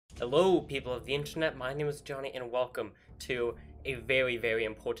Hello people of the internet, my name is Johnny and welcome to a very, very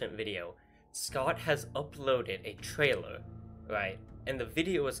important video. Scott has uploaded a trailer, right? And the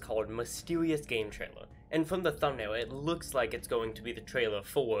video is called Mysterious Game Trailer. And from the thumbnail, it looks like it's going to be the trailer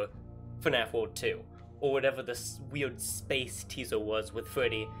for FNAF World 2. Or whatever this weird space teaser was with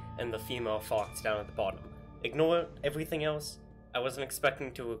Freddy and the female fox down at the bottom. Ignore everything else. I wasn't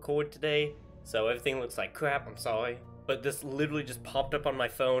expecting to record today, so everything looks like crap, I'm sorry. But this literally just popped up on my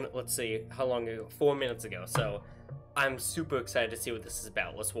phone, let's see, how long ago? 4 minutes ago, so I'm super excited to see what this is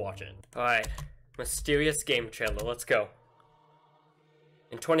about. Let's watch it. Alright, Mysterious Game Trailer, let's go.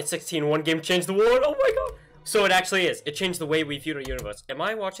 In 2016, one game changed the world, oh my god! So it actually is, it changed the way we viewed our universe. Am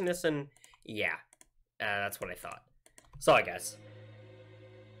I watching this in... yeah, that's what I thought. Sorry guys.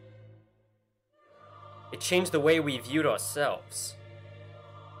 It changed the way we viewed ourselves.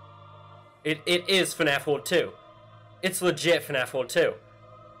 It is FNAF World 2. It's legit FNAF World 2.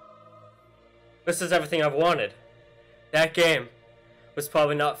 This is everything I've wanted. That game was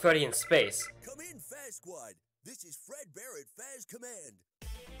probably not Freddy in Space. Come in, Faz Squad. This is Fred Barrett, Faz Command.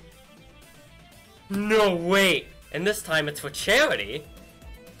 No, wait. And this time it's for charity?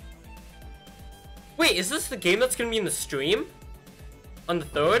 Wait, is this the game that's gonna be in the stream? On the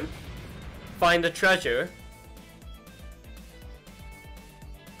 3rd? Find the treasure.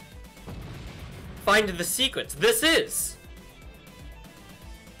 Find the secrets. This is!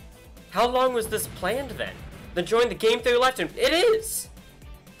 How long was this planned then? Then join the game through left and it is!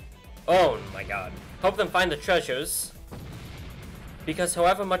 Oh my god. Help them find the treasures. Because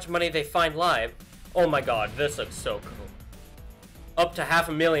however much money they find live... oh my god, this looks so cool. Up to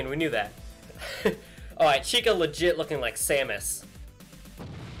 500,000, we knew that. Alright, Chica legit looking like Samus.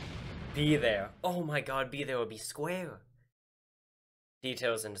 Be there. Oh my god, be there would be square.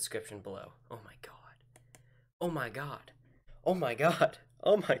 Details in description below. Oh my god. Oh my god. Oh my god.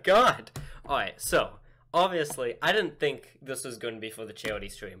 Oh my god. Alright, so, obviously, I didn't think this was going to be for the charity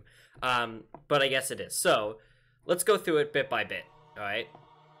stream. But I guess it is. So, let's go through it bit by bit. Alright?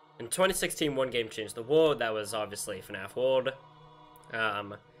 In 2016, one game changed the world. That was obviously FNAF World.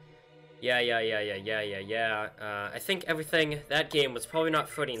 I think everything, that game was probably not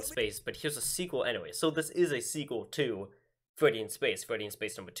Freddy in Space, but here's a sequel anyway. So this is a sequel to Freddy in Space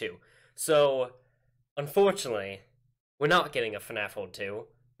number 2. So, unfortunately, we're not getting a FNAF World 2,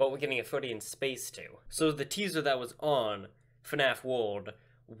 but we're getting a Freddy in Space 2. So the teaser that was on FNAF World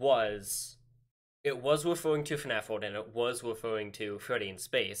was, it was referring to FNAF World and it was referring to Freddy in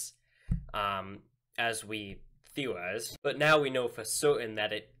Space, as we theorized, but now we know for certain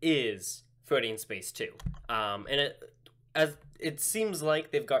that it is Freddy in Space 2. And it seems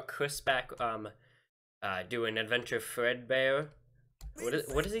like they've got Chris back doing Adventure Fredbear.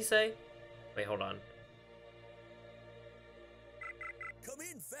 What does he say? Wait, hold on. Come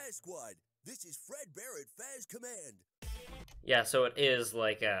in, Faz Squad. This is Fred Barrett, Faz Command. Yeah, so it is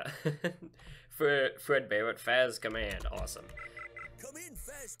like Fred Barrett, Faz Command. Awesome. Come in,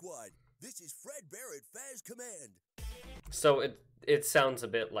 Faz Squad. This is Fred Barrett, Faz Command. So it sounds a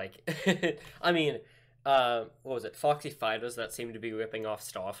bit like, I mean, what was it, Foxy Fighters that seemed to be ripping off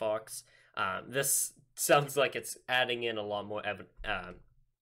Star Fox. This sounds like it's adding in a lot more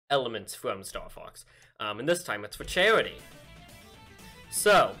elements from Star Fox. And this time it's for charity.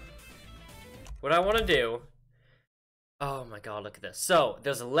 So, what I want to do, oh my god, look at this. So,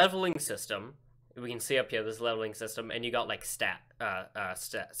 there's a leveling system. We can see up here, there's a leveling system, and you got like stats.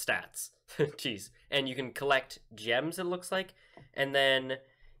 Jeez. And you can collect gems, it looks like. And then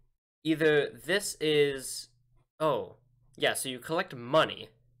either this is, oh, yeah, so you collect money.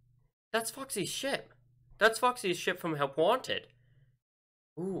 That's Foxy's ship. That's Foxy's ship from Help Wanted.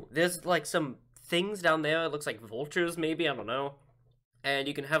 Ooh, there's like some things down there. It looks like vultures, maybe, I don't know. And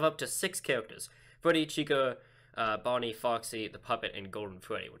you can have up to 6 characters. Freddy, Chica, Bonnie, Foxy, the Puppet, and Golden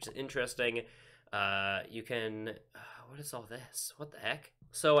Freddy, which is interesting. You can... what is all this? What the heck?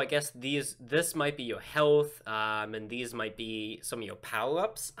 So I guess this might be your health, and these might be some of your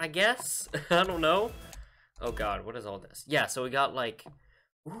power-ups, I guess? I don't know. Oh god, what is all this? Yeah, so we got like...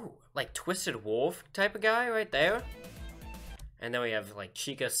 ooh, like Twisted Wolf type of guy right there. And then we have like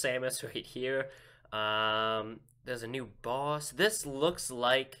Chica Samus right here. There's a new boss. This looks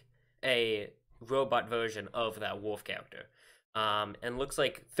like a robot version of that wolf character. And looks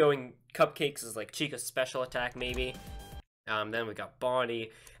like throwing cupcakes is like Chica's special attack, maybe. Then we got Bonnie.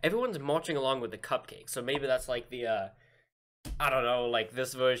 Everyone's marching along with the cupcakes, so maybe that's like the, I don't know, like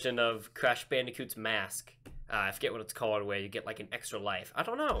this version of Crash Bandicoot's mask. I forget what it's called, where you get like an extra life. I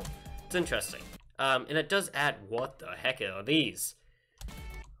don't know. It's interesting. And it does add, what the heck are these?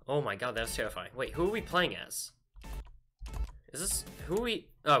 Oh my god, that's terrifying. Wait, who are we playing as? Is this who we?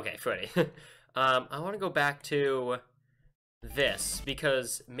 Okay, Freddy. I want to go back to this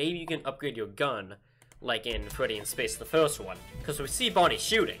because maybe you can upgrade your gun, like in Freddy in Space, the first one. Because we see Bonnie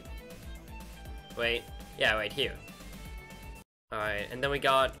shooting. Wait, yeah, right here. All right, and then we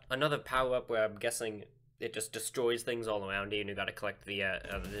got another power up where I'm guessing it just destroys things all around you, and you got to collect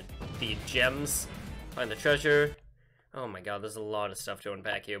the gems, find the treasure. Oh my God, there's a lot of stuff to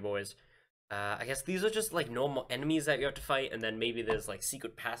unpack here, boys. I guess these are just like normal enemies that you have to fight, and then maybe there's like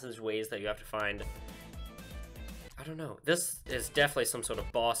secret passageways that you have to find. I don't know. This is definitely some sort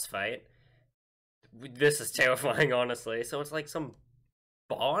of boss fight. This is terrifying, honestly. So it's like some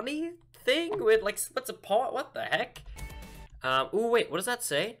Bonnie thing with like what's a paw? What the heck? Oh wait, what does that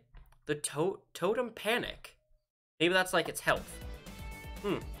say? The totem panic. Maybe that's like its health.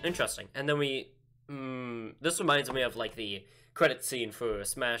 Interesting. And then we this reminds me of like the credit scene for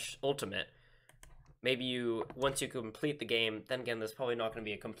Smash Ultimate. Maybe once you complete the game, then again, there's probably not going to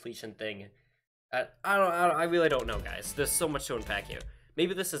be a completion thing. I really don't know, guys. There's so much to unpack here.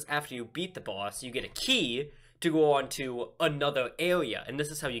 Maybe this is after you beat the boss, you get a key to go on to another area, and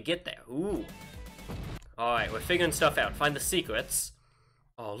this is how you get there. Ooh. Alright, we're figuring stuff out. Find the secrets.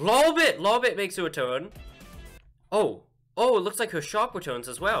 Oh, Lolbit makes a return. Oh, it looks like her shop returns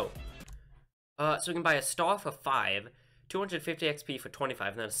as well. So we can buy a star for 5, 250 XP for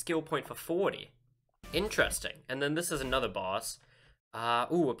 25, and then a skill point for 40. Interesting. And then this is another boss.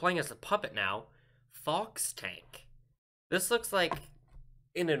 We're playing as the puppet now. Fox Tank. This looks like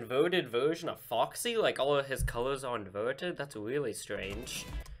an inverted version of Foxy, like all of his colors are inverted. That's really strange.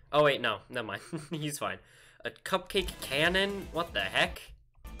 Oh wait, no, never mind. He's fine. A cupcake cannon? What the heck?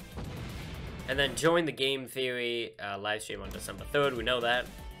 And then join the Game Theory live stream on December 3rd. We know that.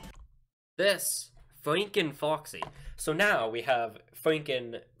 This, Franken Foxy. So now we have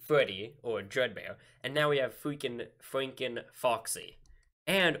Franken Freddy, or Dreadbear, and now we have freaking Franken Foxy.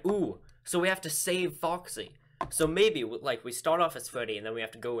 And, so we have to save Foxy. So maybe, like, we start off as Freddy, and then we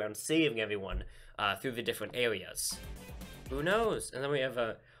have to go around saving everyone through the different areas. Who knows? And then we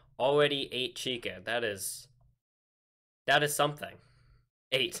have already 8 Chica. That is something.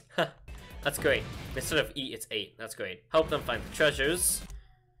 8. That's great. Instead of E, it's 8. That's great. Help them find the treasures.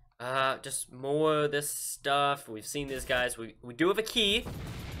 Just more of this stuff. We've seen these guys. We do have a key.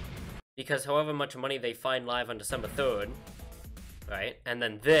 Because however much money they find live on December 3rd. Right? And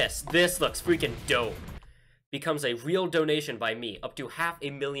then this looks freaking dope. Becomes a real donation by me. Up to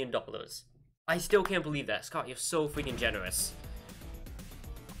 $500,000. I still can't believe that. Scott, you're so freaking generous.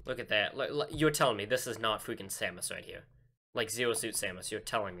 Look at that. You're telling me this is not freaking Samus right here. Like Zero Suit Samus, you're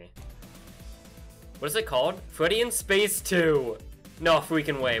telling me. What is it called? Freddy in Space 2. No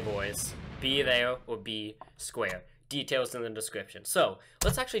freaking way, boys. Be there or be square. Details in the description. So,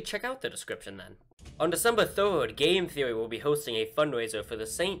 let's actually check out the description then. On December 3rd, Game Theory will be hosting a fundraiser for the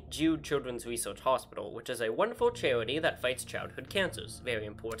St. Jude Children's Research Hospital, which is a wonderful charity that fights childhood cancers. Very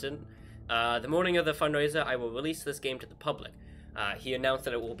important. The morning of the fundraiser, I will release this game to the public. He announced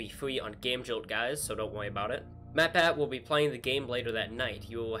that it will be free on Game Jolt, guys, so don't worry about it. MatPat will be playing the game later that night.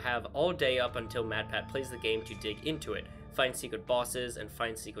 You will have all day up until MatPat plays the game to dig into it, find secret bosses, and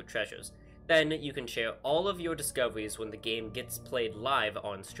find secret treasures. Then you can share all of your discoveries when the game gets played live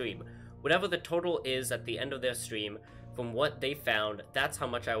on stream. Whatever the total is at the end of their stream, from what they found, that's how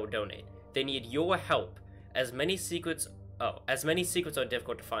much I will donate. They need your help. As many secrets are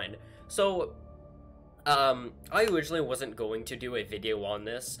difficult to find. So, I originally wasn't going to do a video on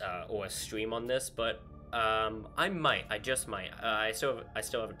this, or a stream on this, but, I might. I just might. I still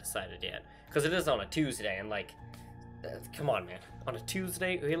haven't decided yet. Because it is on a Tuesday, and like, come on, man. On a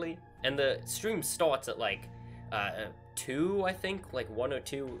Tuesday? Really? And the stream starts at like, 2, I think, like 1 or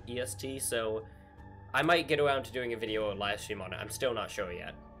 2 EST, so I might get around to doing a video or live stream on it. I'm still not sure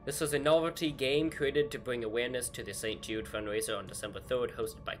yet. This is a novelty game created to bring awareness to the St. Jude fundraiser on December 3rd,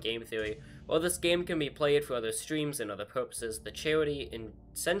 hosted by Game Theory. While this game can be played for other streams and other purposes, the charity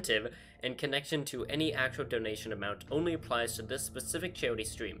incentive in connection to any actual donation amount only applies to this specific charity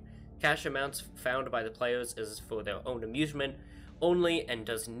stream. Cash amounts found by the players is for their own amusement only and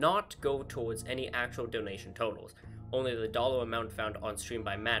does not go towards any actual donation totals. Only the dollar amount found on stream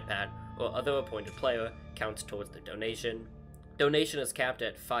by MatPat or other appointed player counts towards the donation. Donation is capped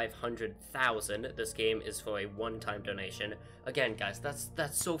at 500,000. This game is for a one-time donation. Again, guys, that's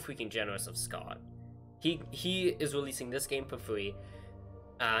so freaking generous of Scott. He is releasing this game for free.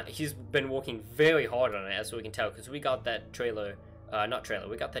 He's been working very hard on it, as we can tell, because we got that trailer,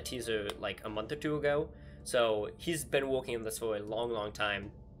 we got that teaser like a month or 2 ago. So he's been working on this for a long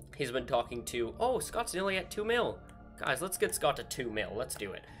time. He's been talking to, Scott's nearly at 2 mil. Guys, let's get Scott to 2 mil. Let's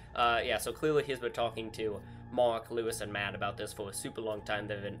do it. Yeah, so clearly he's been talking to Mark, Lewis, and Matt about this for a super long time.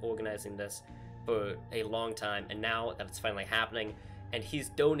 They've been organizing this for a long time, and now that it's finally happening, and he's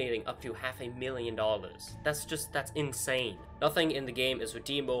donating up to $500,000. That's insane. Nothing in the game is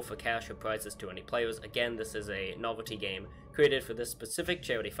redeemable for cash or prizes to any players. Again, this is a novelty game created for this specific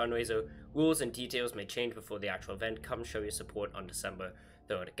charity fundraiser. Rules and details may change before the actual event. Come show your support on December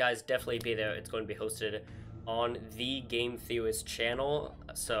 3rd. Guys, definitely be there. It's going to be hosted on the Game Theorist channel,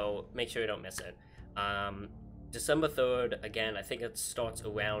 so make sure you don't miss it. December 3rd, again, I think it starts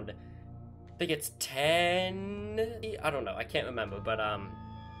around, I think it's 10, I don't know, I can't remember, but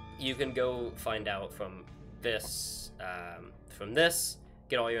you can go find out from this,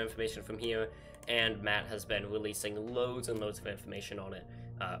 get all your information from here, and Matt has been releasing loads and loads of information on it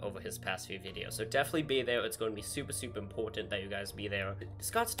over his past few videos, so definitely be there. It's going to be super important that you guys be there.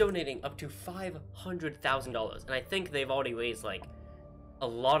 Scott's donating up to $500,000, and I think they've already raised like a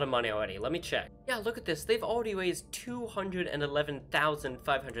lot of money already. Let me check. Yeah, look at this. They've already raised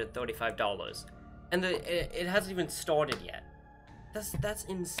 $211,535, and it hasn't even started yet. That's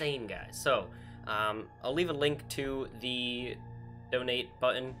insane, guys. So I'll leave a link to the donate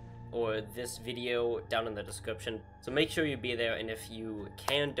button or this video down in the description, so make sure you be there, and if you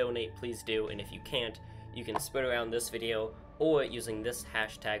can donate, please do, and if you can't, you can spread around this video or using this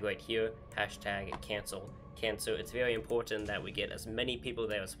hashtag right here, hashtag cancel. It's very important that we get as many people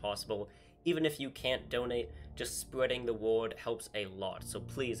there as possible. Even if you can't donate, just spreading the word helps a lot. So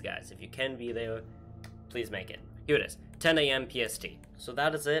please, guys, if you can be there, please make it. Here it is, 10 a.m. PST. So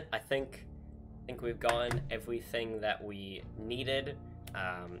that is it. I think we've gotten everything that we needed.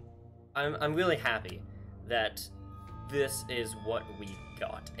 I'm really happy that this is what we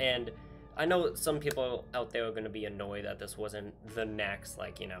got. And I know some people out there are going to be annoyed that this wasn't the next,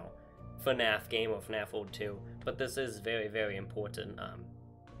 like, you know, FNAF game or FNAF World 2, but this is very important,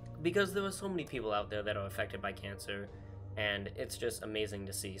 because there are so many people out there that are affected by cancer, and it's just amazing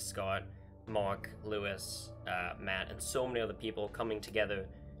to see Scott, Mark, Lewis, Matt, and so many other people coming together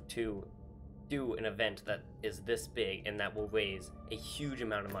to do an event that is this big and that will raise a huge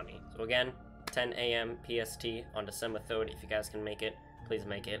amount of money. So again, 10 a.m. PST on December 3rd. If you guys can make it, please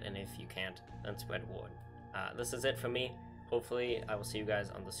make it, and if you can't, then spread word. This is it for me. Hopefully I will see you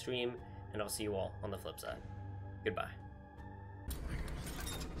guys on the stream, and I'll see you all on the flip side. Goodbye.